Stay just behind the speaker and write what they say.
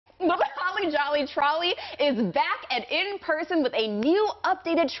Holly Jolly Trolley is back and in person with a new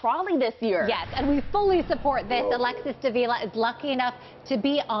updated trolley this year. Yes, and we fully support this. Alexus Davila is lucky enough to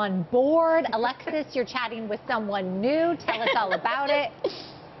be on board. Alexus, you're chatting with someone new. Tell us all about it.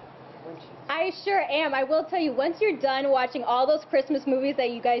 I sure am. I will tell you, once you're done watching all those Christmas movies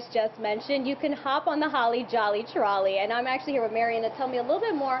that you guys just mentioned, you can hop on the Holly Jolly Trolley. And I'm actually here with Marion to tell me a little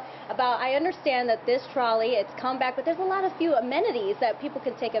bit more about, I understand that this trolley, it's come back, but there's a lot of few amenities that people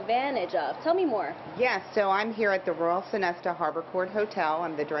can take advantage of. Tell me more. Yes, so I'm here at the Royal Sonesta Harbor Court Hotel.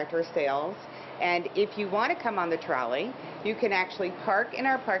 I'm the Director of Sales. And if you want to come on the trolley, you can actually park in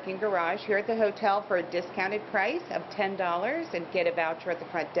our parking garage here at the hotel for a discounted price of $10 and get a voucher at the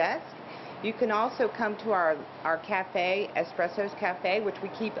front desk. You can also come to our cafe, Espresso's Cafe, which we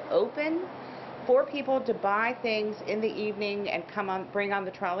keep open for people to buy things in the evening and bring on the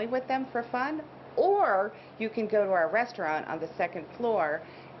trolley with them for fun. Or you can go to our restaurant on the second floor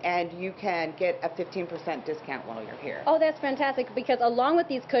and you can get a 15% discount while you're here. Oh, that's fantastic, because along with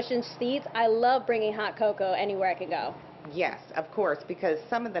these cushioned seats, I love bringing hot cocoa anywhere I can go. Yes, of course, because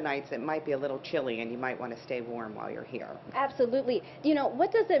some of the nights it might be a little chilly and you might want to stay warm while you're here. Absolutely. You know,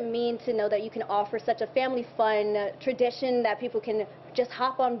 what does it mean to know that you can offer such a family fun tradition that people can just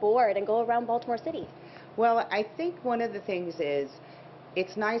hop on board and go around Baltimore City? Well, I think one of the things is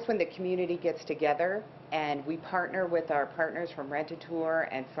it's nice when the community gets together, and we partner with our partners from Rent-A-Tour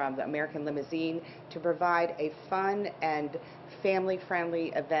and from the American Limousine to provide a fun and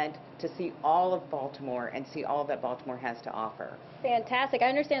family-friendly event to see all of Baltimore and see all that Baltimore has to offer. Fantastic. I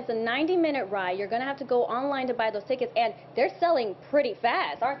understand it's a 90-minute ride. You're going to have to go online to buy those tickets, and they're selling pretty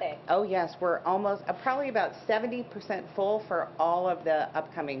fast, aren't they? Oh, yes. We're almost, probably about 70% full for all of the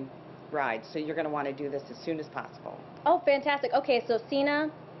upcoming rides, so you're going to want to do this as soon as possible. Oh, fantastic. Okay, so Sina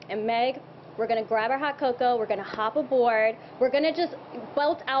and Meg, we're going to grab our hot cocoa, we're going to hop aboard, we're going to just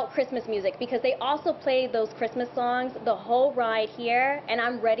belt out Christmas music, because they also play those Christmas songs the whole ride here, and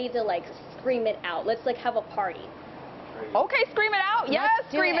I'm ready to like scream it out. Let's like have a party. Okay, scream it out. Yes,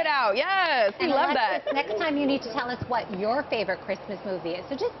 scream it out. Yes, we love that. Next time you need to tell us what your favorite Christmas movie is.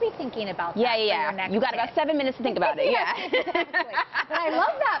 So just be thinking about that. Yeah. You got about 7 minutes to think about it. Yeah. Exactly. But I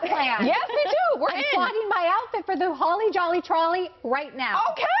love that plan. Yes, me too. We're I'm in. plotting my outfit for the Holly Jolly Trolley right now.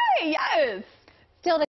 Okay, yes.